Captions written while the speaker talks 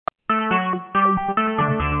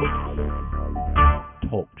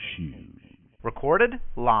Recorded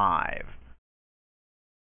live.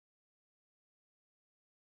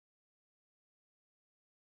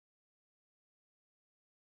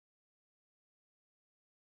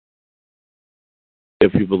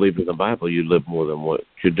 If you believe in the Bible, you live more than what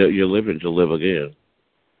you're living to live again.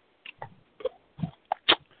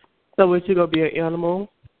 So, was you gonna be an animal?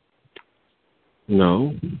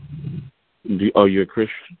 No. Are you a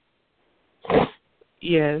Christian?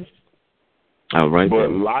 Yes. All right. But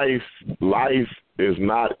then. life is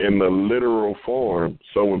not in the literal form.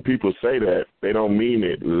 So when people say that, they don't mean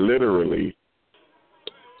it literally.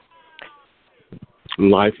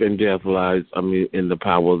 Life and death lies, in the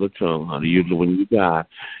power of the tongue, honey. When you die,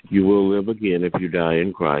 you will live again if you die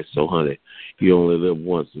in Christ. So, honey, you only live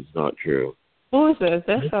once. It's not true. Who is that? Is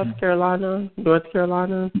that South Carolina? North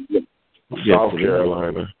Carolina? South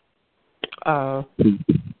Carolina. Oh.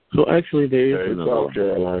 So, actually, there is another South life.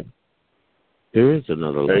 Carolina. There is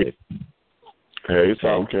another life. Hey,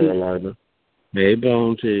 South Carolina. Hey,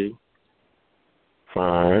 Bounty.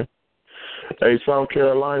 Fine. Hey, South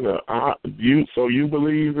Carolina, so you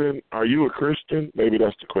believe in, are you a Christian? Maybe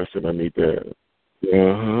that's the question I need to ask.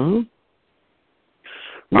 Uh-huh.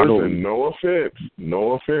 Listen, no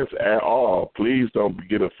offense at all. Please don't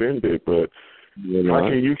get offended, but how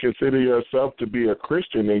can you consider yourself to be a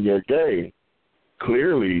Christian and you're gay?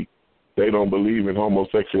 Clearly, they don't believe in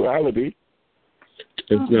homosexuality.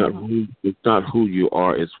 It's not who you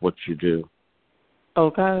are, it's what you do.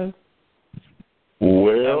 Okay.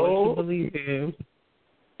 Well,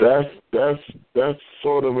 that's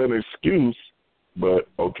sort of an excuse, but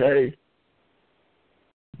okay.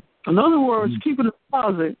 In other words, keep it in the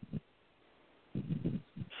closet.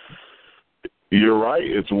 You're right.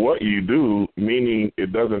 It's what you do, meaning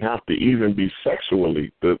it doesn't have to even be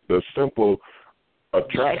sexually. The simple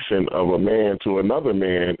attraction of a man to another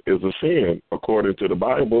man is a sin, according to the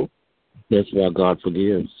Bible. That's why God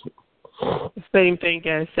forgives. Same thing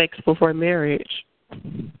as sex before marriage.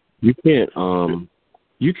 You can't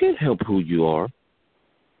help who you are.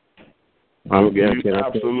 You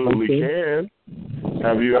absolutely can.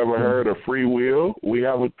 Have you ever heard of free will? We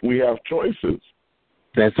have choices.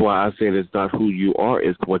 That's why I said it's not who you are,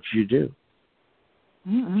 it's what you do.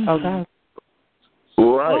 Mm-hmm. Okay.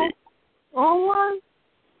 Right. All right.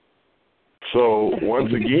 So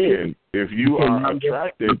once again, if you are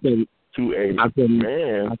attracted to a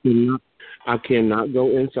man, I cannot go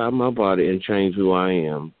inside my body and change who I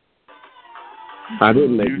am. I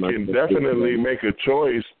didn't make you can definitely make a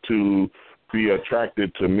choice to be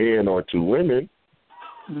attracted to men or to women.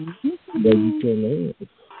 Mm-hmm. But you cannot.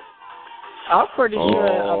 I'm pretty sure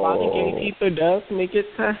a lot of gay people does make it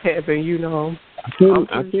to heaven, you know.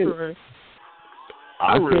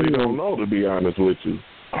 I really don't know, to be honest with you.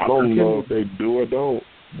 I don't know if they do or don't.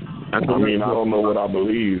 I don't know what I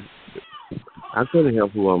believe. I couldn't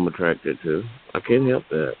help who I'm attracted to. I can't help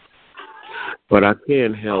that. But I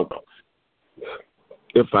can help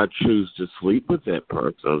if I choose to sleep with that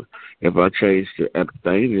person, if I choose to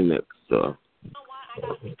abstain in that stuff.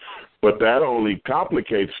 But that only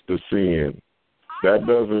complicates the sin. That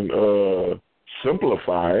doesn't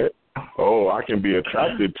simplify it. Oh, I can be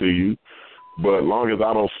attracted to you, but as long as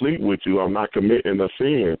I don't sleep with you, I'm not committing a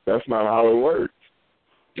sin. That's not how it works.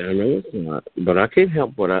 I know it's not, but I can't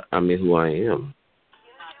help who I am.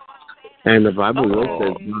 And the Bible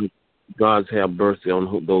says, "God have mercy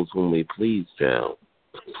on those whom He please." Shall.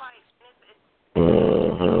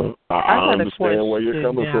 I understand where you're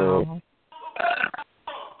coming from.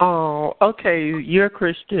 Oh, okay. You're a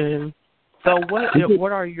Christian. So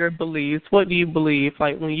what are your beliefs? What do you believe?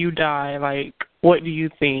 Like when you die, like what do you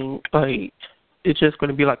think? Like it's just going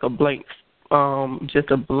to be like a blank, just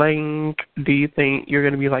a blank. Do you think you're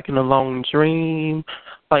going to be like in a long dream?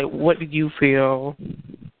 Like what do you feel?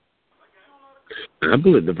 I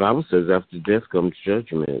believe the Bible says after death comes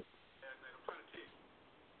judgment.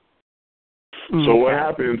 So what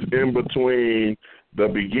happens in between the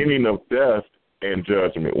beginning of death and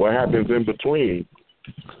judgment? What happens in between?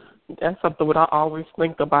 That's something that I always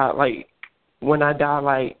think about, like, when I die,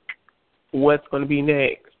 like, what's going to be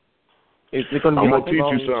next? Is it going to be I'm like going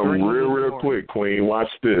to teach you something real quick, Queen. Watch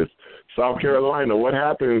this. South Carolina, what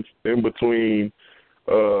happens in between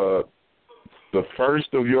the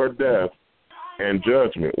first of your death and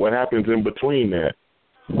judgment? What happens in between that?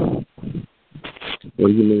 What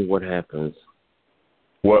do you mean, what happens?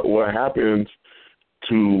 What happens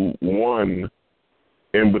to one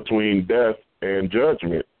in between death and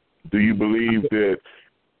judgment? Do you believe that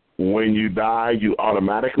when you die, you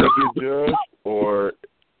automatically get judged, or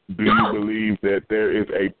do you believe that there is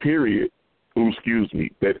a period,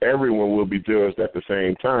 that everyone will be judged at the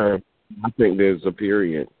same time I think there's a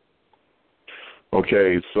period.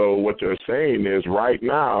 Okay, so what you're saying is right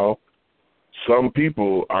now, some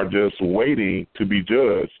people are just waiting to be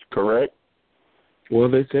judged, correct? Well,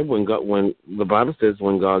 they said when the Bible says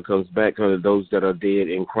when God comes back, those that are dead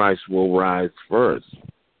in Christ will rise first.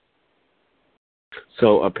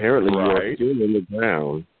 So apparently you're still in the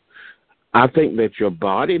ground. I think that your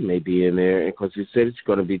body may be in there, because he said it's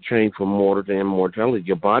going to be changed from mortal to immortality.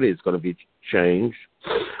 Your body is going to be changed,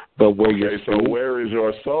 but where where is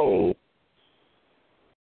your soul?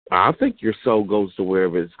 I think your soul goes to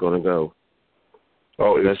wherever it's going to go.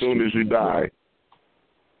 Oh, as soon as you die.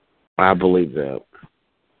 I believe that.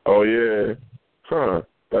 Oh, yeah. Huh.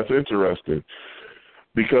 That's interesting.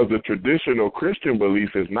 Because the traditional Christian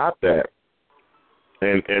belief is not that.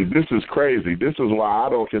 And this is crazy. This is why I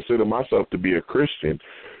don't consider myself to be a Christian.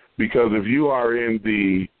 Because if you are in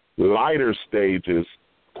the lighter stages,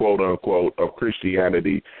 quote unquote, of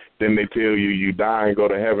Christianity, then they tell you die and go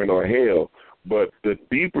to heaven or hell. But the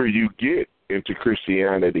deeper you get into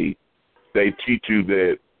Christianity, they teach you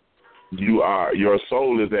that your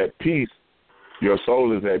soul is at peace. Your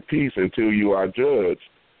soul is at peace until you are judged.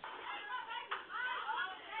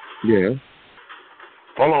 Yeah.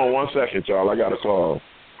 Hold on 1 second, y'all. I got a call.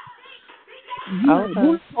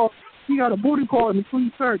 You got a booty call in the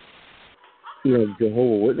Free Church.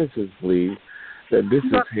 Jehovah's Witnesses believe that this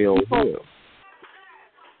is hell here.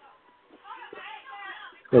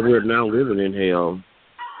 So we're now living in hell.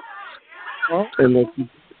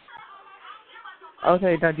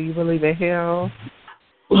 Okay, now do you believe in hell?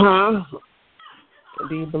 Huh?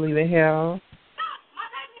 Do you believe in hell?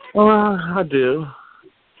 I do.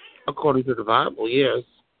 According to the Bible, yes.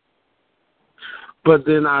 But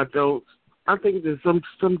then I don't. I think there's some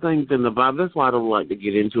things in the Bible. That's why I don't like to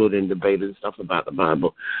get into it and debate and stuff about the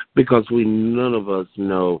Bible, because none of us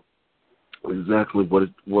know exactly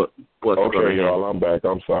what's going to happen. Okay, y'all, I'm back.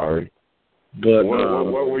 I'm sorry. But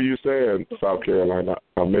what were you saying, South Carolina?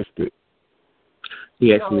 I missed it.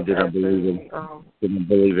 He asked me, did I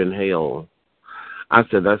believe in hell? I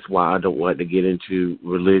said that's why I don't like to get into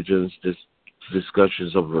religions,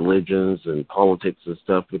 discussions of religions and politics and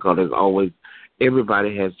stuff, because there's always,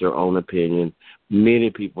 everybody has their own opinion. Many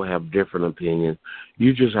people have different opinions.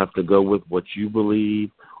 You just have to go with what you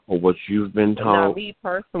believe or what you've been taught. Now, me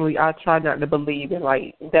personally, I try not to believe in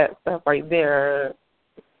that stuff right there.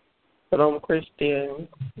 But I'm Christian.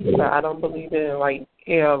 So I don't believe in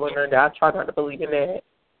hell or that. I try not to believe in that.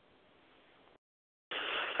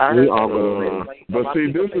 But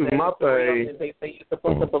see, this is my thing. They say you're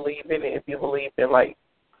supposed to believe in it if you believe in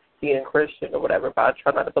being Christian or whatever. But I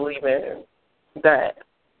try not to believe in that.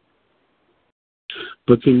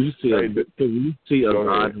 But can you see a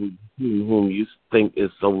God whom you think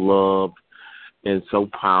is so loved and so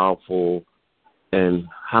powerful, and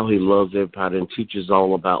how he loves everybody and teaches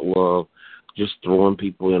all about love, just throwing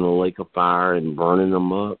people in a lake of fire and burning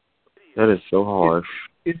them up? That is so harsh.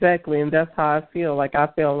 Exactly, and that's how I feel. I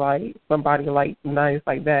feel like somebody nice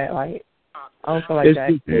like that. I don't feel like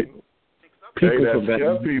that. People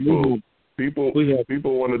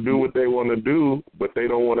want to do what they want to do, but they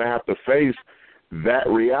don't want to have to face that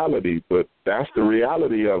reality. But that's the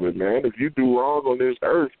reality of it, man. If you do wrong on this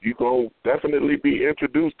earth, you're going to definitely be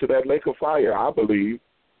introduced to that lake of fire, I believe.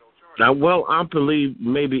 Well, I believe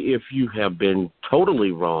maybe if you have been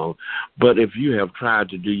totally wrong, but if you have tried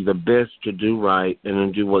to do the best to do right and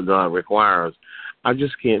then do what God requires, I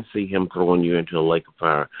just can't see him throwing you into a lake of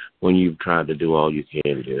fire when you've tried to do all you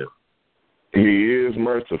can do. He is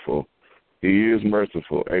merciful. He is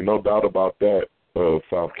merciful. Ain't no doubt about that,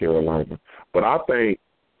 South Carolina. But I think,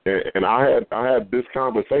 and I had this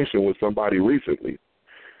conversation with somebody recently,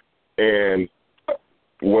 and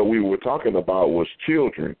what we were talking about was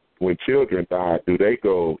children. When children die, do they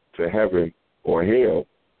go to heaven or hell?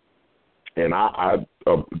 And a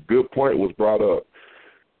good point was brought up.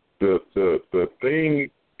 The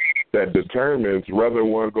thing that determines whether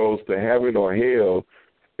one goes to heaven or hell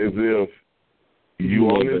is if you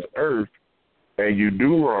on this earth and you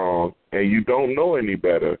do wrong and you don't know any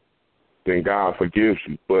better, then God forgives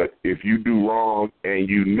you. But if you do wrong and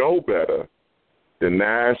you know better, then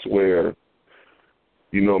that's where,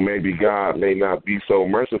 maybe God may not be so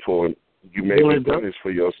merciful and you may be punished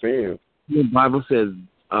for your sins. The Bible says,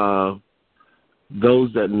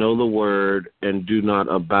 those that know the word and do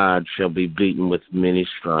not abide shall be beaten with many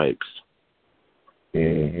stripes.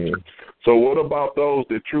 Mm-hmm. So what about those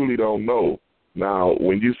that truly don't know? Now,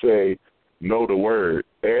 when you say know the word,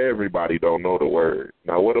 everybody don't know the word.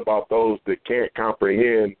 Now, what about those that can't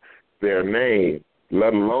comprehend their name,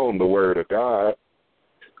 let alone the word of God?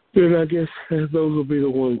 Then I guess those will be the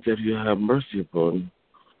ones that you have mercy upon.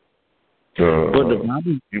 But the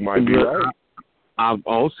Bible, you might be right. I've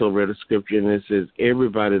also read a scripture and it says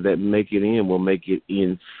everybody that make it in will make it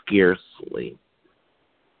in scarcely.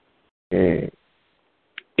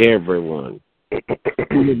 Everyone.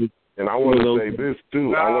 And I want to say this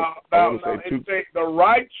too. I want to say too. The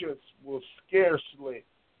righteous will scarcely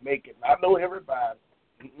make it. I know everybody.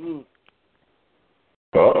 We're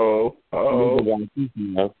all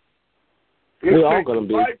gonna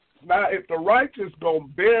be. Now, if the righteous gonna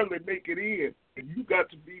barely make it in, and you got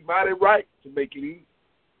to be mighty right to make it in.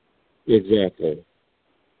 Exactly.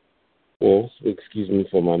 Well, excuse me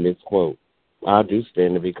for my misquote. I do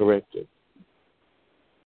stand to be corrected.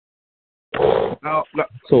 No,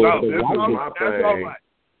 so that's my thing.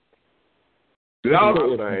 This is my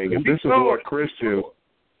thing, and this is what Christians.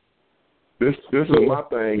 This is my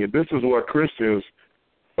thing, and this is what Christians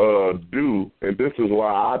do, and this is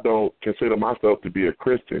why I don't consider myself to be a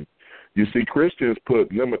Christian. You see, Christians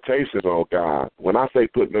put limitations on God. When I say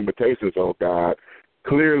put limitations on God,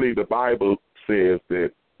 clearly the Bible says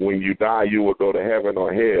that when you die, you will go to heaven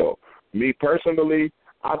or hell. Me personally,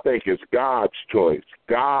 I think it's God's choice.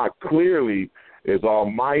 God clearly is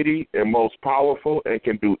almighty and most powerful and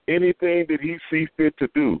can do anything that he sees fit to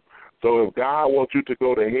do. So if God wants you to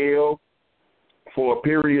go to hell for a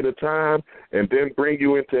period of time and then bring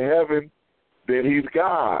you into heaven, then he's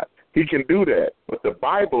God. He can do that. But the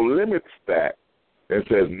Bible limits that and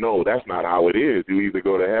says, no, that's not how it is. You either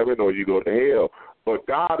go to heaven or you go to hell. But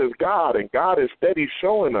God is God, and God is steady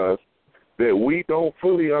showing us that we don't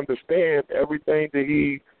fully understand everything that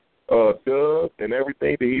he does and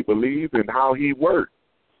everything that he believes and how he works.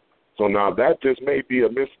 So now that just may be a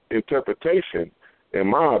misinterpretation, in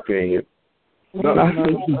my opinion. No,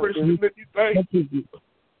 Christian,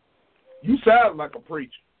 you sound like a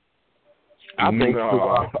preacher. I think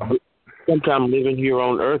sometimes living here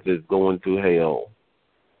on earth is going to hell.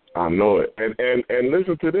 I know it. And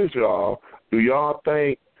listen to this, y'all. Do y'all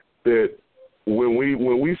think that when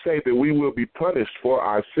we say that we will be punished for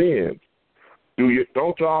our sins,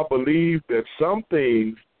 don't y'all believe that some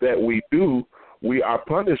things that we do, we are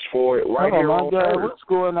punished for it right here on God, earth? what's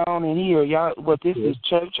going on in here? Y'all, this is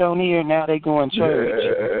church on here? Now they going church.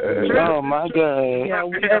 Oh, my God. Yeah,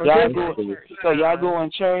 So y'all going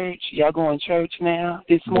church? Y'all going church now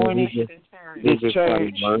this morning? This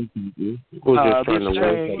church.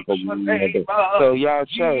 So y'all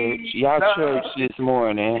church this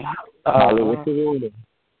morning. I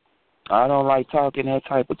don't like talking that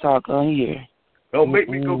type of talk on here. Don't make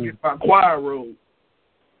me go get my choir robe.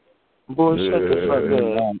 Boy, shut the fuck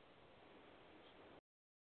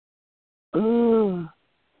up.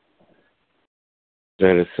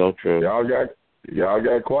 That is so true. Y'all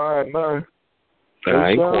got quiet now. I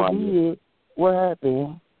ain't quiet. What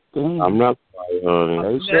happened? Damn. I'm not quiet, honey.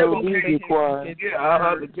 They sure did get quiet.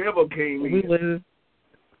 Yeah, the devil came in.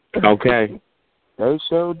 Okay. They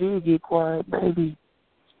sure did get quiet, baby.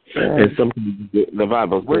 And sometimes the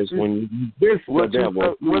Bible says when you diss the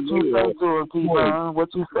devil. What you say to him, T-Bone?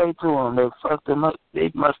 What you say to him? They fucked him up.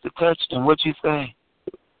 They must have touched him. What you say?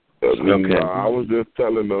 Okay. I was just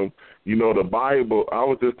telling them, the Bible, I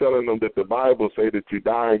was just telling them that the Bible say that you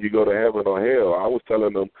die and you go to heaven or hell. I was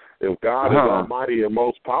telling them if God is almighty and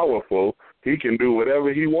most powerful, he can do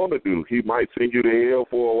whatever he want to do. He might send you to hell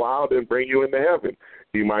for a while, then bring you into heaven.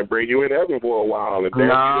 He might bring you in heaven for a while and damn you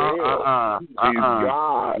to hell. He's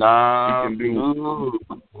God. He can do.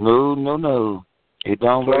 No. It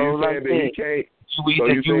don't go like that.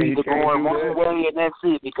 You either going one way and that's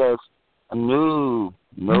it because no.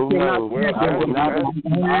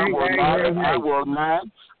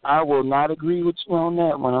 I will not agree with you on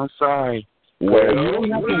that one. I'm sorry. Well,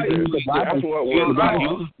 that's what we're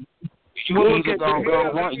You either gonna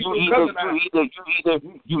go one.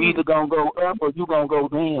 You either gonna go up or you gonna go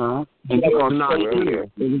down, and you gonna stay there.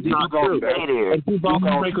 You gonna stay there. You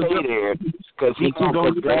gonna stay there because he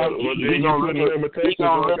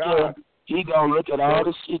gonna look at all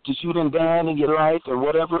the shit that you done done in your life and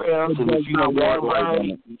whatever else, and if you done got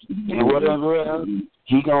right and whatever else,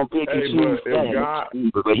 he gonna pick and choose things.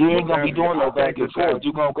 But he ain't gonna be doing no back and forth.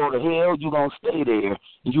 You gonna go to hell. You gonna stay there.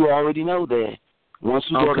 You already know that. Once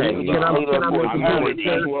you go to hell, you stay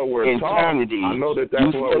there for eternity. I know that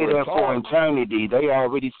that's what we're there for eternity. They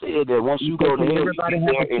already said that once you go to hell, you stay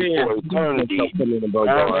there for eternity. Hey,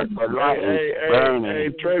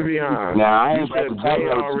 Trevion. Now, I ain't about to talk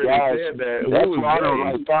about you guys. That's why I don't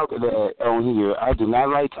like talking about that on here. I do not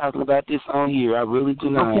like talking about this on here. I really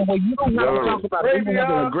do not. Okay, well, you don't have to talk about it. We're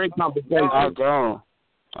having a great conversation. I don't.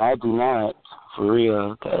 I do not. For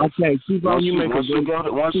real. Okay, once you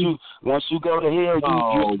go to hell,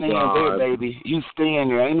 you stand there, baby. You stand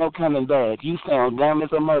there. Ain't no coming back. You sound dumb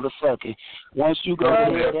as a motherfucker. Once you go to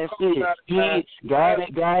hell, that's it. God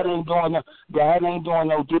ain't doing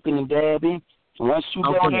no dipping and dabbing. Once you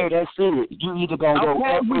go there, that's it. You either gonna go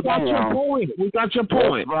up or down. We got your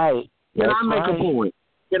point. That's right.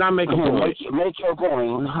 Can I make a point? Make your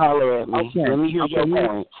point. Holler at me. Okay. Let me hear your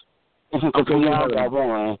point. Because we all got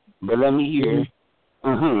one. But let me hear.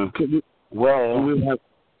 Well,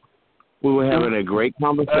 we were having a great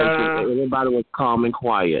conversation. Everybody was calm and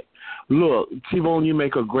quiet. Look, T-Bone, you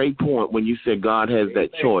make a great point when you said God has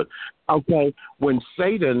that choice. Okay, when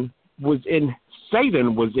Satan was in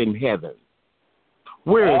heaven,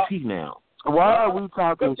 where is he now? Why are we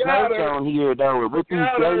talking church on here, though? With these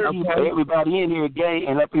gay people, everybody in here gay,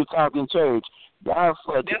 and up here talking church. Y'all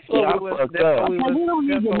fucked up. We don't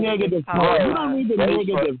need the negative part. We don't need the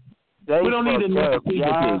negative. We don't need the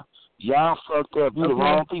negativity. Y'all fucked up. You the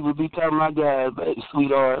wrong people be telling my guys, baby,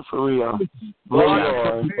 sweetheart, for real.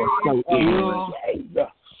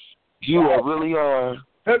 You really are.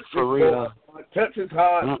 For real. Touch his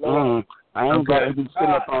heart. I ain't got to be sitting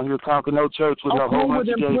up on here talking no church with no whole bunch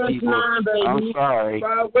of gay people. I'm sorry.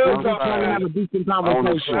 I'm trying to have a decent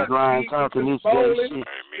conversation. On the line talking this gay shit,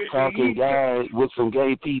 talking guys with some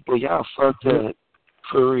gay people. Y'all fucked up.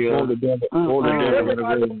 For real. Everybody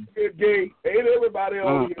on here gay. Ain't everybody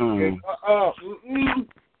on here gay.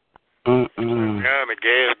 The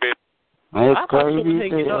gas bitch. That's crazy.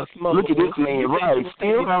 Look at this man, right?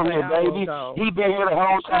 Still on here, baby. He been here the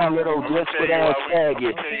whole time, that old desperate ass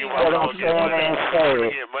faggot. That old sad ass faggot.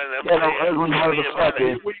 That old ugly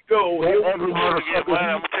motherfucker. That ugly motherfucker.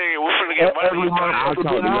 That ugly motherfucker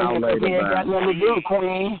been on here. He ain't got nothing to do,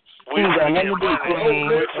 Queen. He ain't got nothing to do, Queen.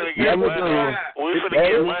 Nothing to do. That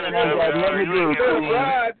man ain't got nothing to do, Queen.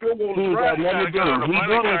 He ain't got nothing to do. He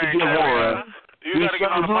do need to get one. He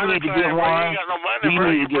certainly need to get one. He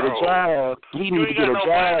need to get a job. He need to get a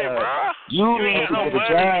job. You need to get a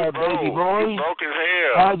job, baby boy.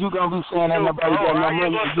 How you gonna be saying that nobody got no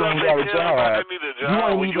money if you ain't got a job? You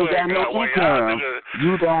ain't even got no income.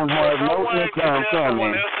 You don't have no income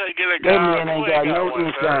coming. That man ain't got no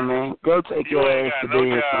income, man. Go take your ass to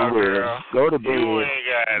bed somewhere. Go to bed.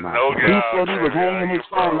 He said he was hanging his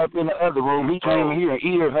phone up in the other room. He came in here and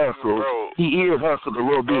ear hustled. He ear hustled a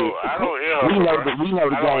little bit. We know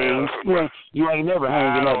the games. You ain't never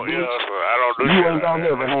hanging up, bitch. You ain't gonna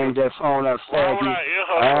never hang that phone up, faggy.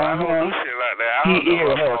 He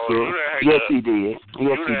ear hustled. Yes, he did.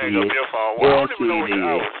 Yes, he did. Yes, he did.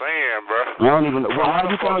 I don't even know. Why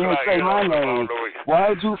did you come here and say my name? Why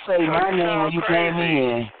did you say my name when you came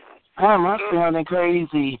in? How am I sounding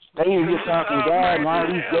crazy? They in here talking God and all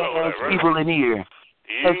these gay-ass people in here.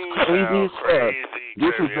 That's crazy as fuck.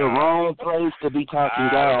 This is the wrong place to be talking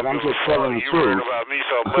God. I'm just telling the truth.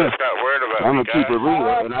 I'm going to keep it real,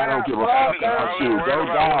 and I don't give a fuck about you. Go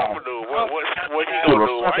God. Give a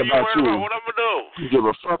fuck about you. Give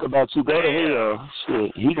a fuck about you. Go to hell.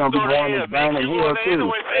 Shit. He going to be one that's down in hell, too.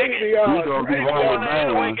 He going to be one that's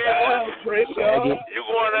down. You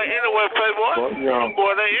going there anyway, Playboy? You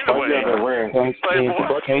going there anyway?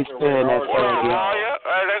 Can't stand that faggot.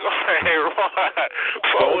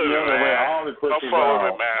 Something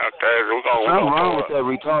wrong with that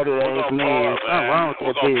retarded ass man. Something wrong with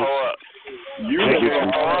that bitch.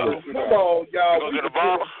 Come on, y'all. We get a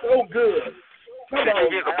bottle. So good. Come on. You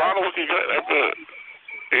get the bottle, we can get that good.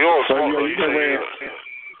 You don't smoke, though. You say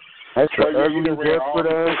that's the ugly, desperate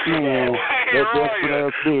ass man. That desperate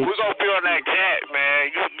ass bitch. We're going to be on that cat, man.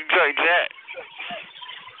 You drink cat.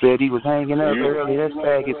 Said he was hanging up early. That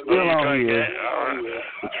fag is still on here.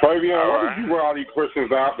 Travion, what did you wear all these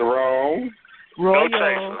Christians out the wrong? Royal.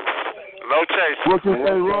 No chase. What you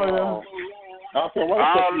say, Royal? I said, what the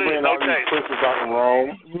fuck you wearing all these Christians out the wrong?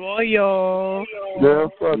 Royal. Yeah,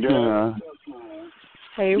 fuck yeah.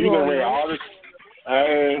 Hey, you Royal. gonna wear all this?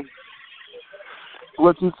 Hey.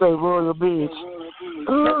 What you say, Royal bitch?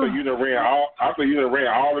 I said you done ran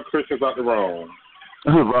all the Christians out the wrong.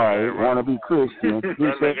 Right, want to be Christian. You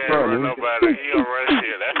said funny. Nobody, he don't run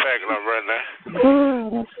shit. That faggot don't run that.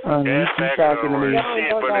 That's funny. That faggot don't run shit,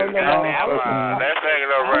 but his goddamn mind. That faggot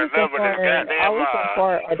don't run nothing but his goddamn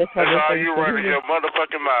mind. That's all you run is your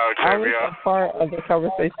motherfucking mouth, Travion. I was a part of the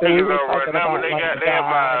conversation. Niggas don't run nothing but they goddamn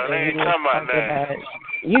mind. They ain't talking about that.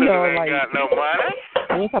 You know, like, they got no money.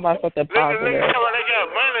 We talking about something positive. Niggas talking about they got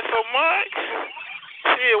money so much.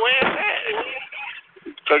 Shit, where's that?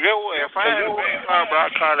 So get what? If I had a big car, bro,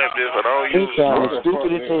 I'd call that bitch, but I don't use it. He sounds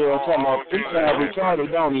stupid as hell. He sounds retarded,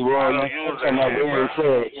 don't he, Roy? He talking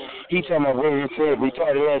about where he said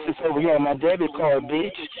retarded ass. It's over here on my debit card,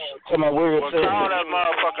 bitch. talking about where Well, call that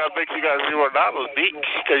motherfucker. I bet you got $0, bitch.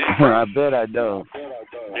 I bet I don't.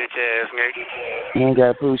 Bitch ass nigga. You ain't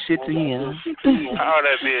gotta prove shit to him. Call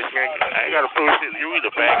that bitch nigga. I ain't gotta prove shit to you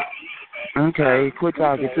either, baby. Okay, quit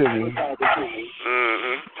talking to me.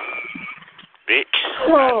 Bitch.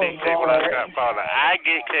 I get cake when I start calling. I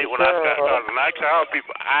get cake when I start calling. I tell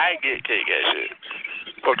people I get cake that shit.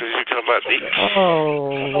 Fuck is you talking about, bitch?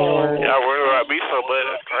 Oh, Lord. Y'all worry about me so much.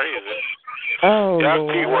 That's crazy. Oh, Y'all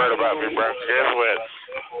Lord. keep worried about me, bro. Guess what?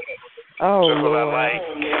 Oh, That's what I Lord. like.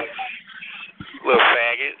 Little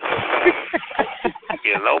faggot.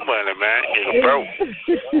 Get no money, man. Get broke.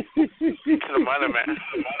 Get the money, man.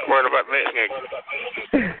 I'm worried about the next nigga.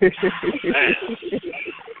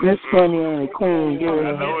 That's funny on the queen, girl.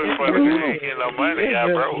 I know it's funny. You ain't getting no money. Y'all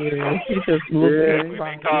broke. He just looked at me.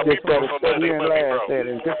 They call me broke so much. They must be broke.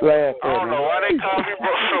 Just laugh at him. I don't know why they call me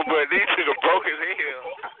broke so much. These niggas broke as hell.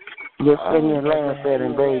 Just sit here and laugh at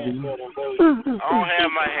him, baby. I don't have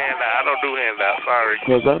my hand out. I don't do handouts. Sorry.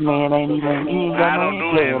 Because that man ain't even, he ain't got no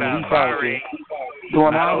income. He's sorry.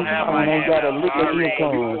 Doing all this time, ain't got a lick of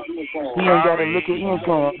income. He ain't got a lick of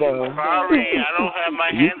income, though. Sorry, I don't have my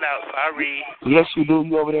hand out. Sorry. Yes, you do.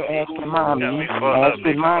 You over there asking mommy.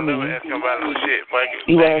 Asking mommy. You asking mommy.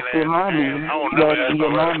 You asking your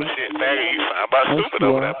mommy. I'm about stupid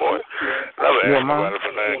over that boy. Never ask nobody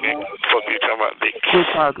for nothing. Fuck you talking about, dick. Quit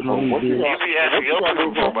talking to me, bitch. You be asking your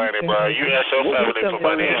people for money, bro. You ask your family for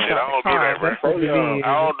money and shit. I don't do that, bro.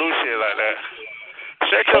 I don't do shit like that.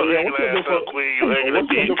 Shut your ugly ass up, Queen, you ugly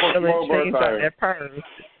bitch. Your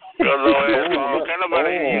low ass phone. Can't nobody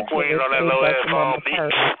hear you, Queen, on that low ass phone, bitch.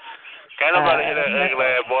 Can't nobody hear that ugly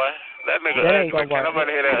ass boy. That nigga ugly. Can't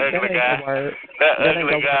nobody hear that ugly guy. That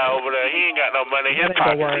ugly guy over there, he ain't got no money in his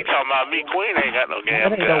pocket. He talking about me, Queen ain't got no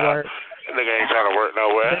damn job. That nigga ain't trying to work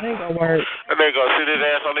nowhere. That ain't gonna work. That nigga gonna sit his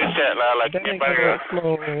ass on this chat line like that ain't gonna work.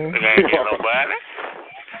 Nigga ain't getting no money.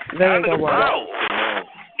 That ain't gonna work.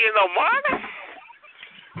 Getting no money?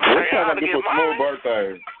 What time to get for small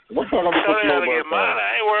birthday? What time to get for small birthday?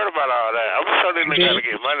 I ain't worried about all that. I'm just telling nigga gotta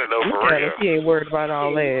get money though, for real. He ain't worried about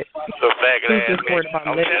all that. The faggot ass just worried about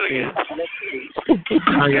I'm telling you.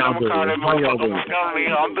 How y'all doing? How y'all doing?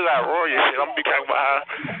 I'm be like Roy and shit. I'm be talking about how,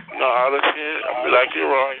 you know, all this shit. I'm be like you,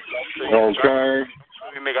 Roy. Okay.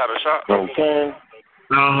 You nigga got a shot. Okay.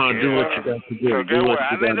 Do what you got to do. So Do what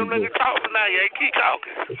you got to do. I let them niggas talk for now. Yeah, keep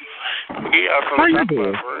talking. Give y'all How you something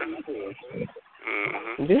doing? for real.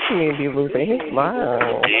 This man be losing his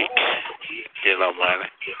mind. Get no money.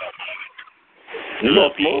 You know,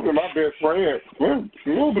 Smooth been my best friend.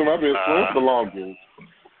 Smooth been my best friend for the longest.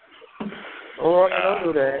 Oh, you don't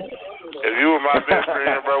do that. If you were my best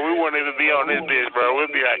friend, bro, we wouldn't even be on this bitch, bro.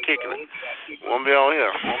 We'd be out kicking it. We wouldn't be on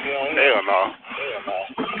here. Hell no.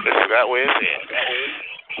 This is that way it's at.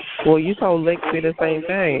 Well, you told Lexi the same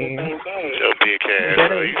thing. Your big ass.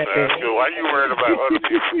 Why you worried about other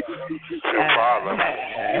people? It's your problem.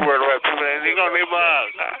 You worried about people that ain't gonna live out.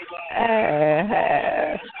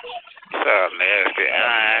 So nasty.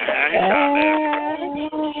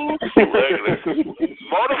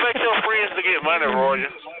 Motivate your friends to get money, Roy.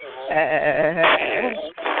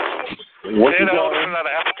 What you got? got? Out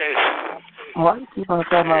of application. Why you keep on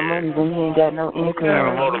talking about money when you ain't got no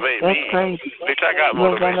income? Motivate That's me. crazy. Bitch, I got you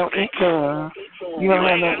ain't got no motivation. income. You don't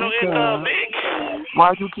have no income.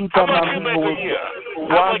 Why you keep How talking much about you people make with a year?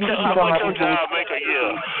 Why you keep How talking much about your people job with make a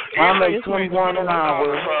year? I make $21 an hour.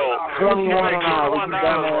 $21 an hour. You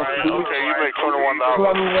dumbass bitch. Okay, you make $21.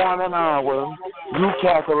 $21 an hour. You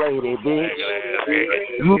calculate it, bitch.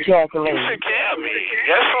 You calculate. You should tell me.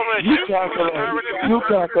 That's so much. You calculate. You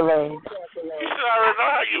calculate. You should already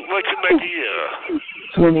know what you make a year.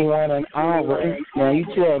 21 an hour. Now you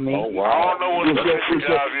tell me. Oh, wow. I don't know what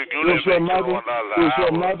job you do. Is your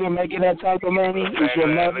mother making that type of money? Is your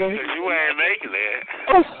mother? You ain't making it.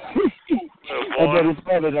 I bet his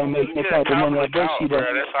mother don't make that type of money. I bet she does.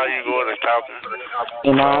 That's how you go to talking.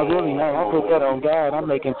 And I really know. I put that on God. I'm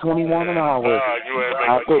making 21 an hour.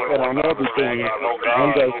 I put that on everything. I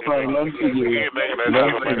ain't got to explain nothing to you. I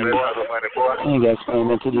ain't got to explain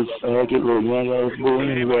nothing to this faggot little young ass boy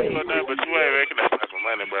anyway. But you ain't making that type of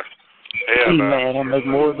money, bro. Hey, man, I make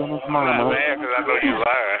more than his mama. Nah, man, because I know you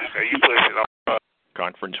lying. You pushing on.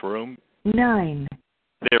 Conference room. 9.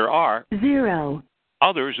 There are 0.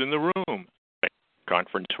 others in the room.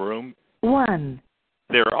 Conference room. 1.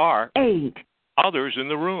 There are 8. others in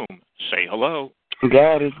the room. Say hello.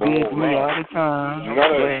 God is good to me all the time.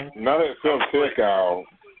 Not that self-check out.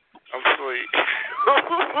 I'm sweet.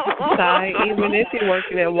 Even if you're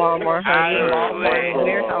working at Walmart,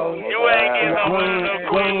 warehouse. You ain't getting no money, no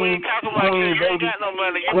Queen. We ain't talking about you. You ain't got no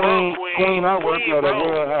money. You broke, Queen. Queen, I work at a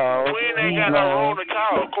warehouse. Queen ain't got no room to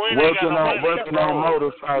talk. Queen ain't got no money. Working on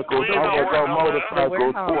motorcycles. I work on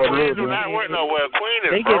motorcycles for a Queen do living. not work nowhere. Queen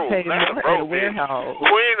is they broke. Get paid That's a more broke at a warehouse.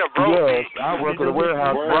 Queen is broke. Yes, I work at a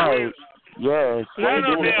warehouse, right. Yes, I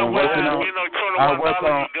work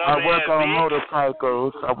on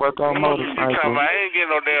motorcycles. I work on motorcycles. I ain't getting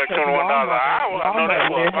no damn $21 an hour. I know that's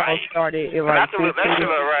what I started at like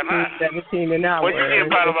 17 an hour. What you get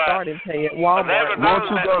about started paying at Walmart. Once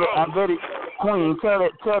you go to, I bet it, Queen, tell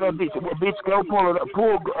that bitch, go pull it up,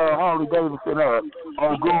 pull Harley Davidson up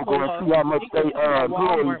on Google and see how much they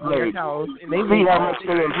employees make. See how much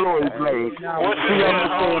their employees make. See how much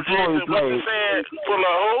their employees make. Pull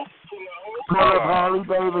up who? Pull up Harley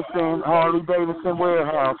Davidson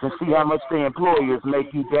warehouse and see how much their employers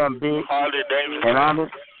make, you dumb bitch. Harley Davidson. And I'm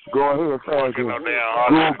go ahead, fast Google it.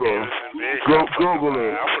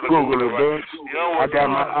 Google it, bitch. I got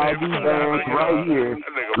my ID badge right here.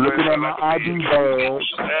 Looking at my ID badge.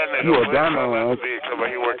 You a dumbass. He's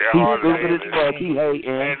stupid as fuck. He hating.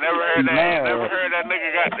 He's mad. Never heard that nigga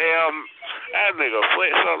goddamn. That nigga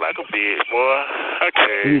flex up like a bitch, boy.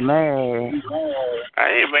 Okay. He's mad.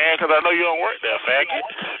 I ain't mad because I know you don't work there, faggot.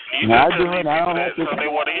 I do it. I don't have to. So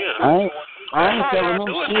they want to hear. I ain't telling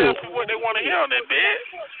them shit. What they want to hear on that bed.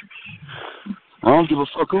 I don't give a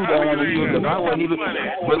fuck who that want to hear, because I wasn't even.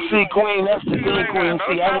 But see, Queen, that's the thing, Queen.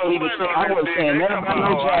 See, I wasn't saying nothing about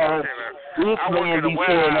no job. This man be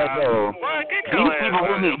saying that though.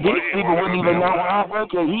 These people wouldn't even know where I work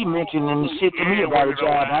at. He mentioning the shit to me about a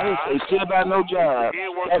job. I didn't say shit about no job.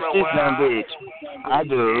 That's this dumb bitch. I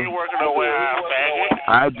do. You working a warehouse, faggot?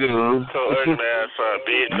 I do. So ugly ass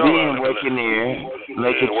bitch. Being working there,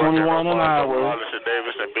 making $21 an hour.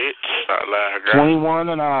 21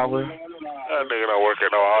 an hour. That nigga don't work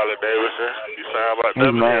at no Harley Davidson. You sound about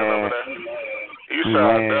that man over there. You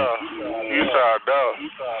sound dumb. You sound dumb.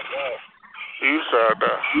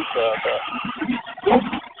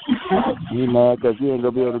 You mad because you ain't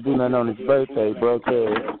going to be able to do nothing on his birthday, bro. You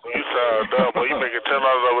sound dumb, boy. You making $10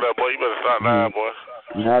 over there, boy. You better stop now, boy.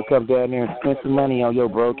 Now come down there and spend some money on your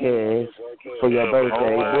broke ass for your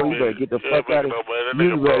birthday. Boy, you better get the fuck out of here.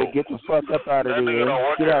 You better get the fuck up out of there.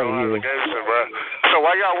 Get out of here. So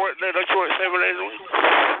why y'all work there? Don't you work 7 days a week?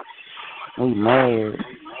 We mad.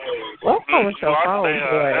 What's wrong with your phone,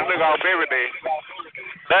 boy? That nigga off every day.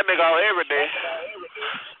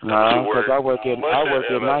 No, because I work at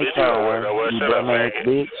night time, you dumbass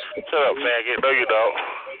bitch. Shut up, faggot. No, you don't.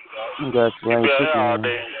 You got slang chicken.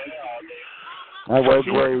 I work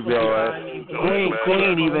graveyard.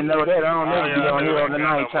 Queen even know that. I don't never be on here on the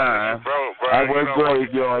night time. I work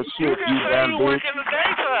graveyard. Shit, you dumb bitch. You work in the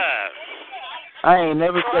daytime. I ain't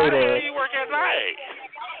never say that. You work at night.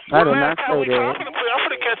 I did not say that. I'm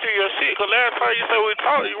gonna catch you your shit, because last time you said we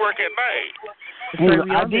talked, you work at night.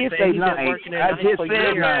 I did say night. I just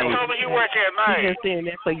said night. You told me you work at night. You've been saying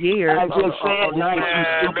that for years. I just said night, you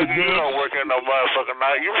stupid bitch. You don't work at no motherfucking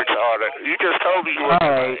night. You retarded. You just told me you work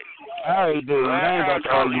at night. All right, dude. I ain't got to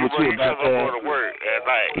argue with you about that.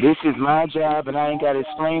 This is my job, and I ain't got to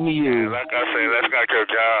explain to you. Like I said, that's not your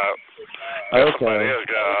job. Okay. Somebody else's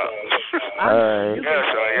job. All right.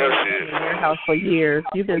 Your shit. In your house for years.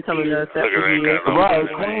 You've been telling us that for years. Right.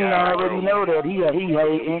 Queen already know that. He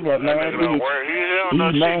hating that man. He's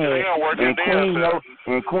mad.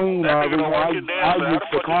 And Queen already know. I used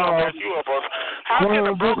to call. Queen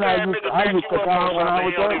didn't I used to call when I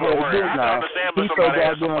was over there, didn't I? He's so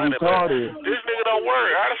goddamn retarded. This nigga don't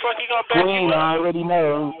work. How the fuck he gonna back Queen you up? already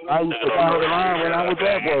know. I used to call the line when I was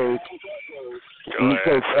at work.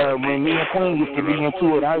 Because when me and Queen used to be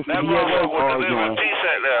into it, I used to be at work arguing.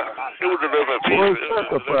 He was delivering pizza. Boy, shut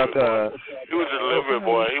the fuck up. He was delivering,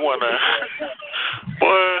 boy. He wanna.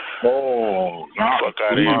 Boy. Fuck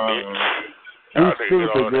out of here, bitch. He's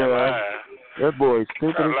stupid, girl. That boy's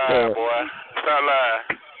stupid as fuck. Stop lying.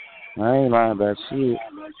 I ain't lying about shit.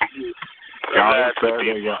 Y'all, it's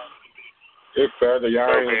Saturday. It's Saturday. Y'all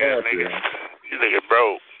ain't happy. You nigga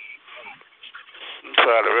broke. I'm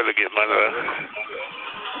trying to really get money.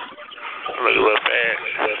 I look a little fat.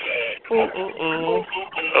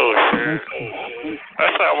 Oh, shit.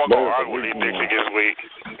 That's how I'm going to argue with these niggas this week.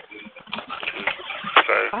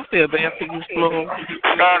 Okay. I feel bad for you, Flo. No,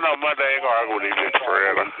 Monday ain't going to argue with these niggas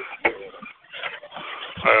forever.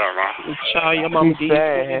 I don't know. Child, your mama give you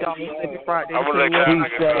 $20 every Friday. I'm going to let y'all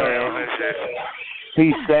niggas on that shit.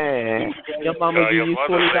 He's sad. Your mama give you $20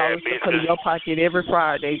 to put in your pocket every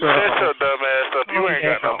Friday, girl. That's your dumb ass stuff. You ain't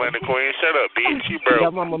got no money, Queen. Shut up, bitch. You broke.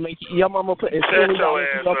 Your mama put $20 Shut in your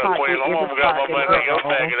ass your up, pocket. Queen. My mama got my money in your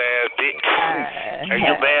faggot ass, bitch. And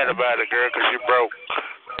you mad about it, girl, because you broke.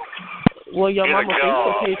 Well, your mama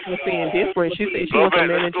Facebook page was saying different. She said she was a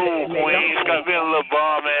manager. Go back to school, Queen. Stop being a little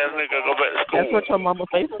bomb-ass nigga. Go back to school. That's what your mama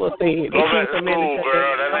Facebook said. Go back to school,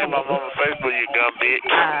 girl. That ain't my mama Facebook, you dumb bitch.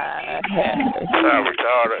 Stop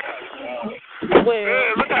retarded. Well,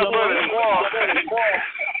 yeah, look how bloody small.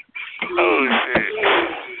 Oh, shit.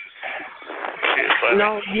 Shit, funny.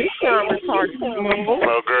 No, you sound retarded, remember?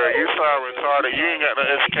 No, girl, you sound retarded. You ain't got no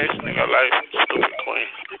education in your life, stupid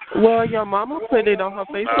queen. Well, your mama put it on her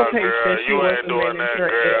Facebook page girl, that she was a manager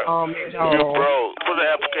at You broke. Put the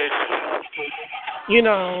application. You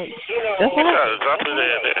know, that's what drop it in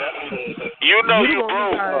there. You know you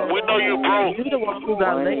broke. We know you broke. You the one who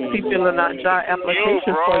got Lexi filling out job applications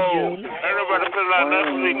for you. Ain't nobody filling out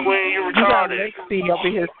nothing for me, Queen. You retarded. You got Lexi over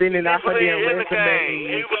here sending out her damn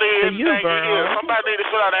resume. For you, girl. Somebody need to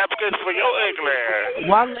fill out an application for your ugly ass.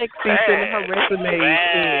 Why Lexi sending her resume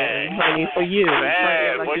in, honey, for you?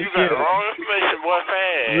 Bad. Boy, you got the wrong information, boy.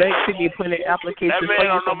 Fast. Lexi be putting applications for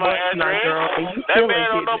you for months now, girl. And you still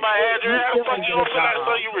ain't don't know my address. How the fuck you gonna fill out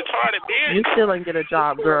so you retarded, bitch? You still ain't get a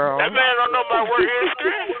job, girl. That man don't know my work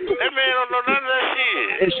history. That man don't know none of that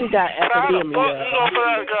shit. And she got academia. How the fuck you gonna fill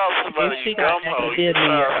out a job for somebody? She got academia.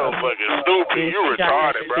 You so fucking stupid. You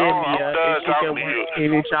retarded, bro. I'm done talking to you.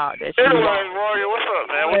 Any job that she Anyways, Roy, what's up,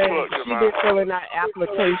 man? What you up to, man? She been filling out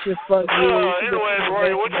applications for you. Anyways,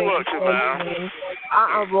 Roy, what you up to, man?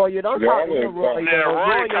 Roy, don't talk to her, Roy. Yeah,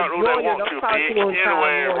 Roy, talk to who they want to, bitch.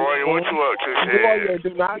 Anyway, Roy, what you up to, shit? Roy,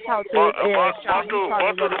 do not talk to his ass.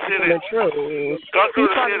 Go through the city. Go through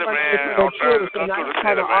the city, man. Go through the city, man.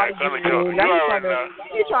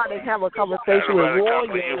 He's trying to have a conversation with Roy.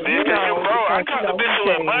 You broke. I talk to bitches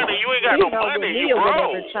with money. You ain't got no money. You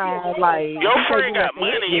broke. Your friend got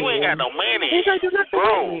money. You ain't got no money.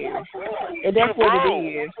 Bro. And that's what it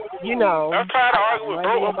is. You know. I'm tired of arguing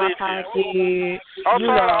with broke bitches. I'm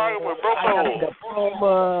tired of arguing with broke hoes.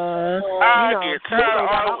 I get tired of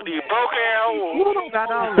arguing with these broke ass hoes. You don't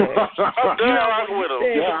got all that. I'm done arguing with them.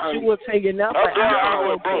 She was taking up. I'm done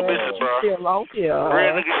arguing with broke bitches, bro. Still on here.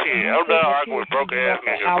 Real nigga shit. I'm done arguing with broke ass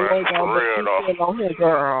niggas, bro. For real, though. Still on here,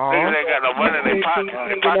 girl. Niggas ain't got no money in their pockets.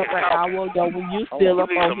 Their pockets talking. When you still up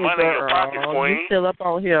on here, girl. You still up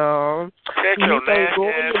on here. Check your nasty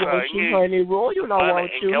ass out. Honey, Roy, you don't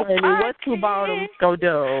want you, honey. What two bottoms go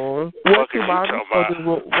do? What two bottoms go do?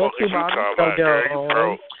 What two bottoms go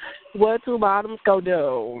do? What two bottoms go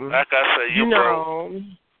do? Like I said, you broke.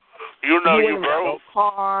 You know you broke. Got no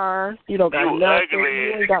car. You don't got nothing. Ugly.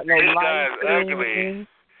 You ain't got no license.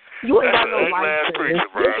 You ain't got no license.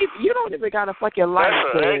 You don't even got a fucking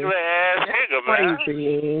license. That's an ugly ass nigga, man.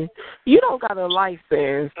 Crazy. You don't got a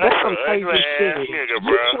license. That's some crazy shit. Nigga,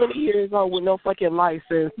 bro. You're 20 years old with no fucking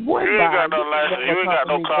license. Boy, you ain't got no license. You ain't got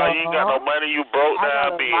no car. You ain't got no money. You broke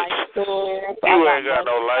down, bitch. You ain't got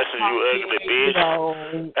no license. You ugly, bitch.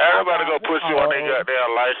 Everybody go push you on their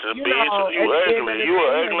goddamn license, bitch. You ugly. You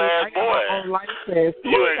an ugly ass boy.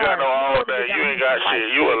 You ain't got no all that. You ain't got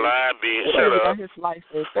shit. You a lying bitch. Shut up.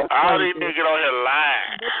 All these niggas on here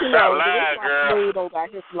lying. Stop lying, girl. He don't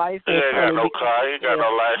got his license. He ain't got no car. He ain't got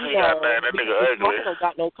no license. He got nothing. That nigga ugly. His mama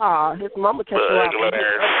got no car. His mama catch you out with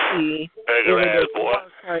his ugly ass boy.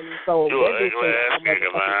 So you an ugly ass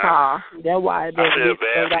nigga, man. That's why I feel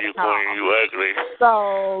bad for you, Queen. You ugly.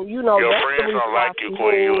 So, you know, your that's friends don't like you,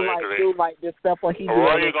 Queen. You ugly. Like this stuff what he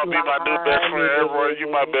Roy, you gonna be my new best friend. Roy,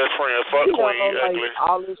 you my best friend. Fuck Queen. You ugly.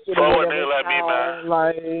 Fuck with niggas like me,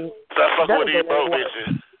 man. Stop fucking with these broke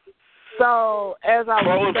bitches. So, as I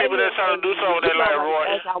was saying, people that trying to do something, they like Roy.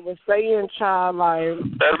 As I was saying, child, like,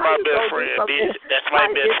 that's my best friend, bitch. That's my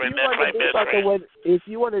best friend. That's my best friend. If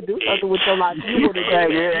you want to do something with your life, you would have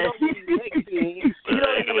done it. You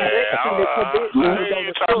don't need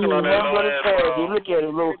to talking on that low ass. You look at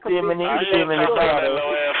a little feminine,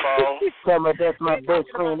 Tell that's my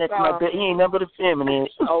best friend. That's my best. He ain't nothing but a feminine.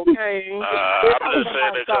 Okay. I'm just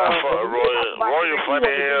saying that because Roy funny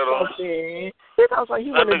hell. It sounds like he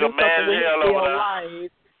want to do something with his life,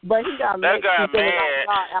 but he got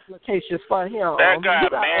applications for him. That guy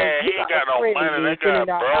man, he ain't got no money. That guy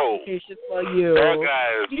broke. For you. That guy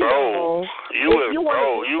is broke. You is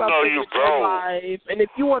broke. You know you broke. And if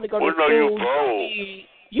you want to go to school,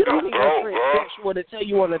 you don't need a transsexual to tell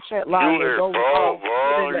you on the chat line. You is broke,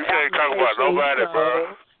 bro. You can't talk about nobody,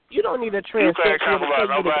 bro. You don't need a transsexual. You can't talk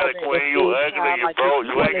about nobody, Queen. You ugly, you broke,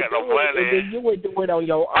 you ain't got no money. You would do it on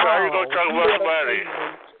your own. How you gonna talk about somebody?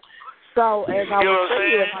 So as I was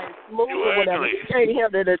saying, like smooth or whatever, he can't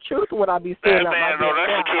handle the truth what I be saying. That man, no,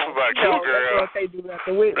 that's the truth about you, girl. That's what they do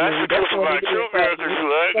nothing with that's me. The truth about you, girl, because you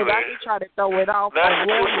ugly. Because I be trying to throw it off. That's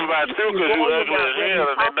the truth about you, because you ugly as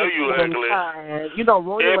hell, and they know you ugly. You know,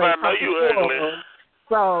 Royal everybody know you ugly.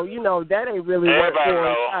 So, you know, that ain't really what for.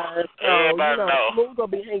 So, Smooth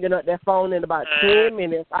gonna be hanging up that phone in about 10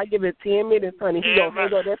 minutes. I give it 10 minutes, honey. He gonna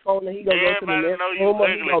hang up that phone and he gonna go to the next room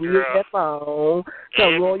and he gonna mute that phone.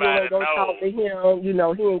 So Royal ain't gonna talk to him. You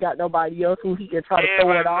know, he ain't got nobody else who he can try to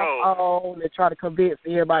throw it off on and try to convince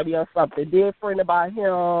everybody else something different about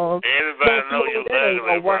him. Everybody know you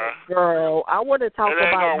ugly, bro. Girl, I want to talk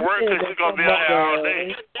about gonna work because you're gonna be out here all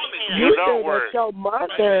day. You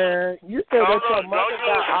said that your mother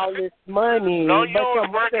got all this money. No, you was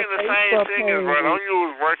working the same thing, bro. Don't you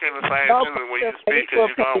was working the same thing when you speak because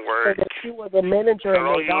you gonna work. That she was a manager.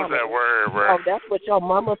 Don't use that word, bro. Oh, that's what your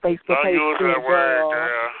mama Facebook page said. Don't use that word,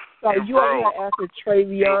 girl. So you over here asking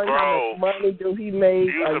Travion how much money do he make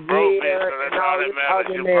a year and all this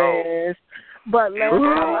other. But last time I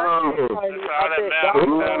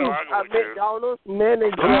McDonald's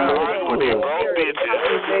manager. I'm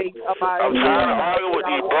tired of arguing with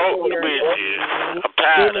these broke bitches. I'm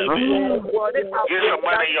tired of it. Get some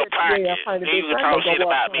money in your pocket. You can talk shit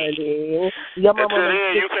about me. Your mama until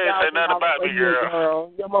then, you can't say nothing about me,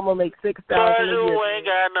 girl. Your mama makes $6,000 a year. You ain't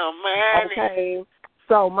got no money. Okay.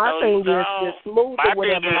 So my thing is just smooth or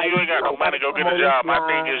whatever. My thing is you ain't got no money to go get a job. My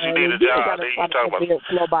thing is you need a job. Then you can talk about it.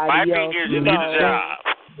 My thing is you need a job.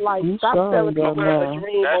 Like, stop selling people a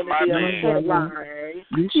dream on the chat line.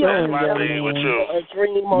 That's my thing with you. A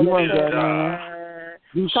dream on the chat line.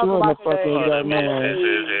 You sure the fuck ain't got money.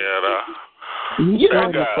 You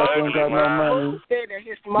sure the fuck ain't got no money.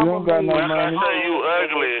 You don't got no money. I say you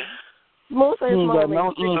ugly. Smooth says you ain't got no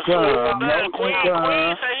income. Queen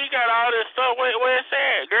say he got all this stuff. Where it's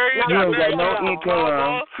at, girl? You ain't got no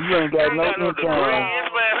income. You ain't got no income.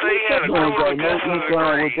 You ain't got no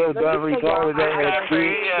income with your dumb retarded ass bitch.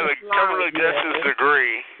 He had a criminal justice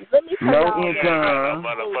degree. No income.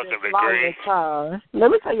 Motherfucking degree.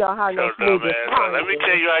 Let me tell y'all how you smooth is. Let me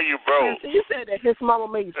tell you how you broke. You said that his mama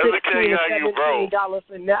makes $16 to $17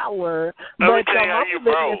 an hour. Let me tell you how you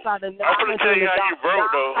broke. I'm gonna tell you how you broke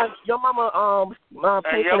though. Your mama and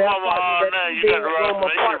your mama all night. You got the wrong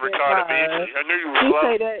information, retarded bitch. I knew you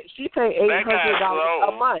was She paid $800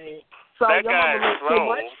 a month. So that your mama makes too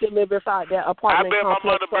much to live inside that apartment. I bet my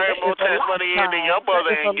mother bring more tax money in than your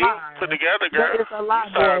mother and you put together, girl. It's a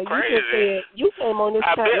lot, boy. Crazy. You came on this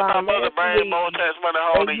I chat bet line my mother bring more tax money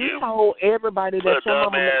home than you. You told everybody that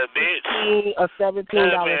your mama makes $16 or $17 an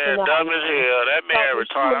hour. That man dumb as hell. That man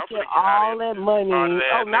retarded. All that money.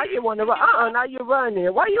 Oh, now you want to run. Now you're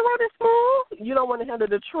running. Why you running, Smooth? You don't want to handle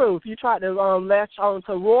the truth. You tried to latch on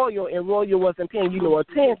to Royal, and Royal wasn't paying you no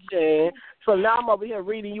attention. So now I'm over here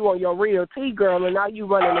reading you on your real tea, girl, and now you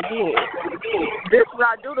running again. This is what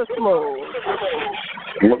I do to Smooth.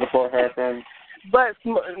 What the fuck happened? But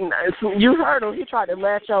you heard him. He tried to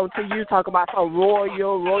latch on to you, talk about some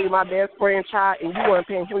Royal, my best friend child, and you weren't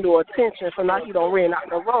paying him no attention, so now he don't ran out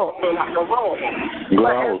the room.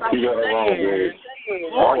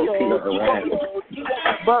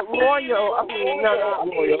 But Royal, not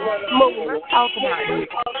Royal. Smooth, let's talk about it.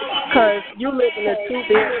 Because you live in a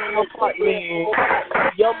 2-bedroom apartment.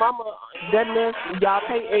 Your mama, that means y'all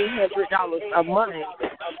pay $800 a month.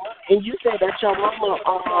 And you said that your mama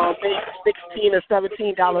makes $16 or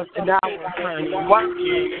 $17 an hour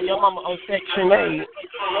working, and your mama on Section 8.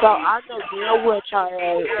 So I know real well,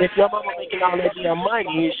 child, if your mama making all that damn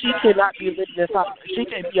money, she cannot be living this up. She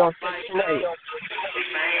can't be on Section 8.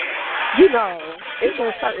 You know, it's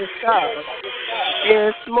just certain stuff.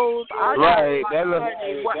 It's Smooth. Right.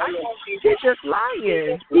 He's just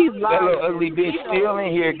lying. He's lying. That little ugly bitch still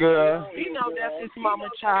in here, girl. You know that's his mama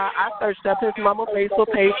child. I searched up his mama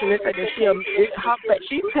Facebook page and it said that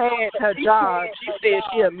she tagged her job. She said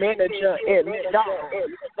she a manager at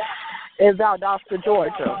McDonald's in Valdosta,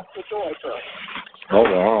 Georgia. Hold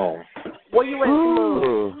on. Where you at,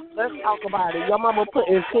 Smooth? Let's talk about it. Your mama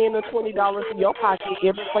putting $10 or $20 in your pocket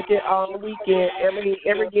every fucking weekend, every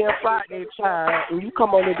damn Friday, child. And you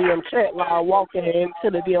come on the damn chat line walking into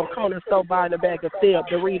the damn corner store buying a bag of stale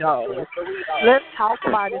Doritos. Let's talk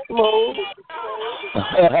about it, Smooth.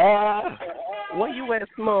 Where you at,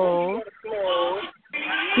 Smooth?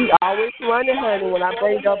 He always running, honey, when I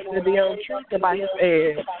bring up the damn truth about his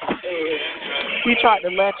ass. He tried to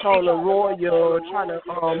latch on to Royal, trying to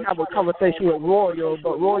have a conversation with Royal,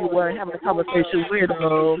 but Royal wasn't having a conversation with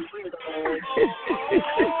him.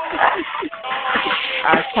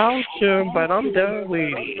 I told you, but I'm done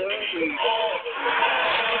with it.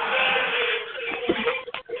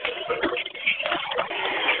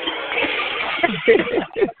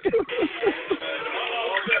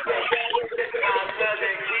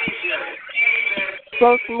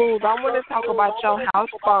 So Smooth, I want to talk about your house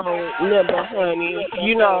phone number, honey.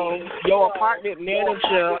 You know, your apartment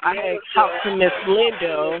manager, I had talked to Miss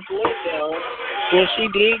Linda, and she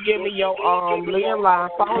did give me your landline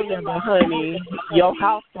phone number, honey. Your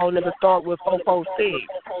house phone number start with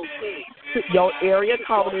 446. Your area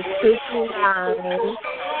code is 229.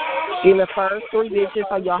 And the first three digits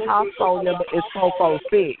of your house phone number is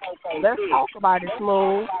 446. Let's talk about it,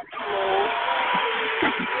 Smooth.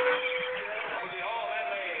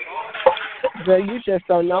 Girl, you just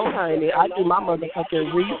don't know, honey. I do my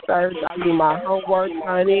motherfucking research. I do my homework,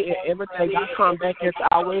 honey, and everything I come back is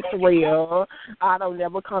always real. I don't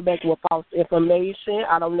never come back with false information.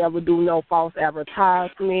 I don't never do no false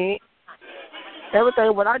advertisement.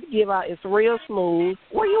 Everything what I give out is real, Smooth.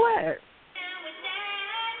 Where you at?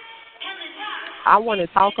 I want to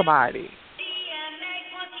talk about it.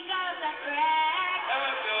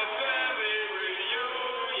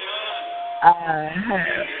 I have.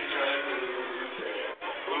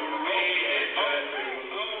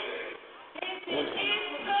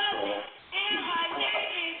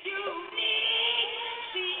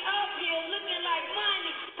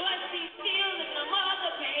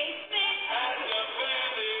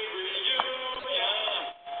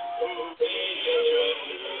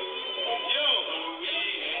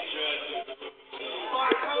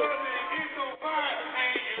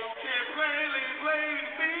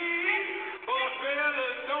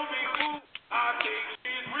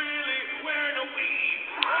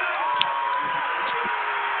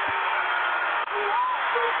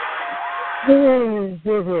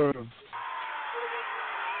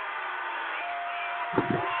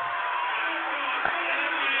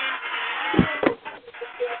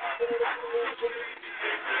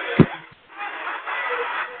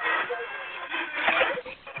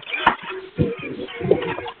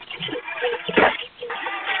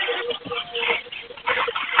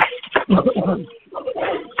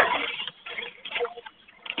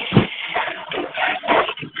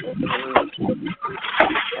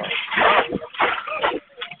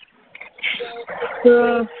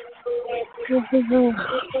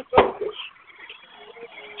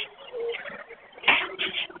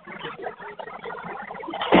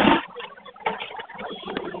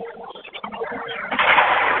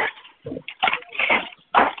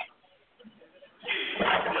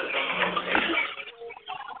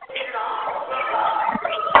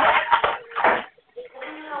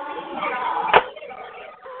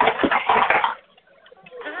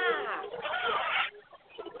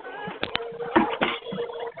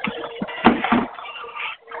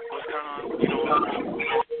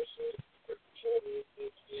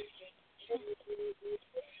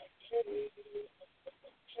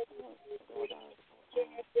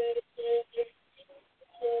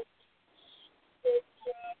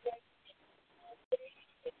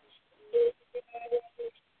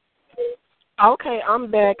 Okay,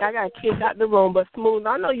 I'm back. I got kicked out the room, but Smooth,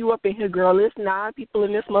 I know you up in here, girl. There's 9 people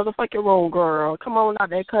in this motherfucking room, girl. Come on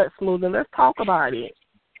out that cut, Smooth, and let's talk about it.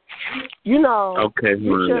 You know, okay,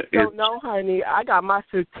 you just don't know, honey. I got my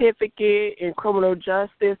certificate in criminal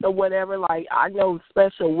justice or whatever. Like, I know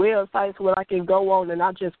special websites where I can go on and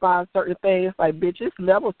I just find certain things. Like, bitch, it's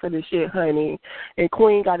levels to this shit, honey. And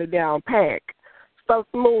Queen got it down pat. So,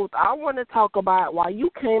 Smooth, I want to talk about why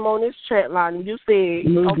you came on this chat line and you said,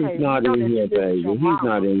 Smooth okay, is not in here, baby. He's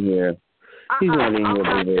not in here. He's not in here,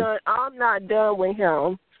 baby. I'm not done with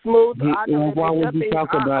him. Smooth, I know why would you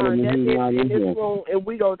talk about it when he's not in here? Room, and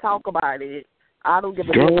we gonna talk about it. I don't give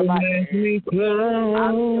a damn about that. I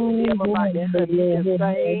don't give a damn about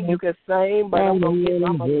that. You can sing, but I'm gonna get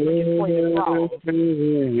your point wrong.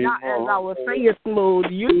 Now, as I was saying, Smooth,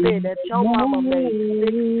 you said that your mama made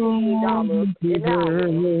 $16 an hour,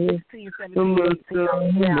 $16,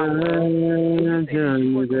 $17,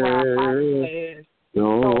 $18 an hour. So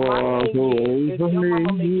my thing is, if your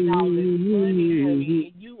mama making all this money,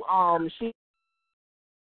 honey, she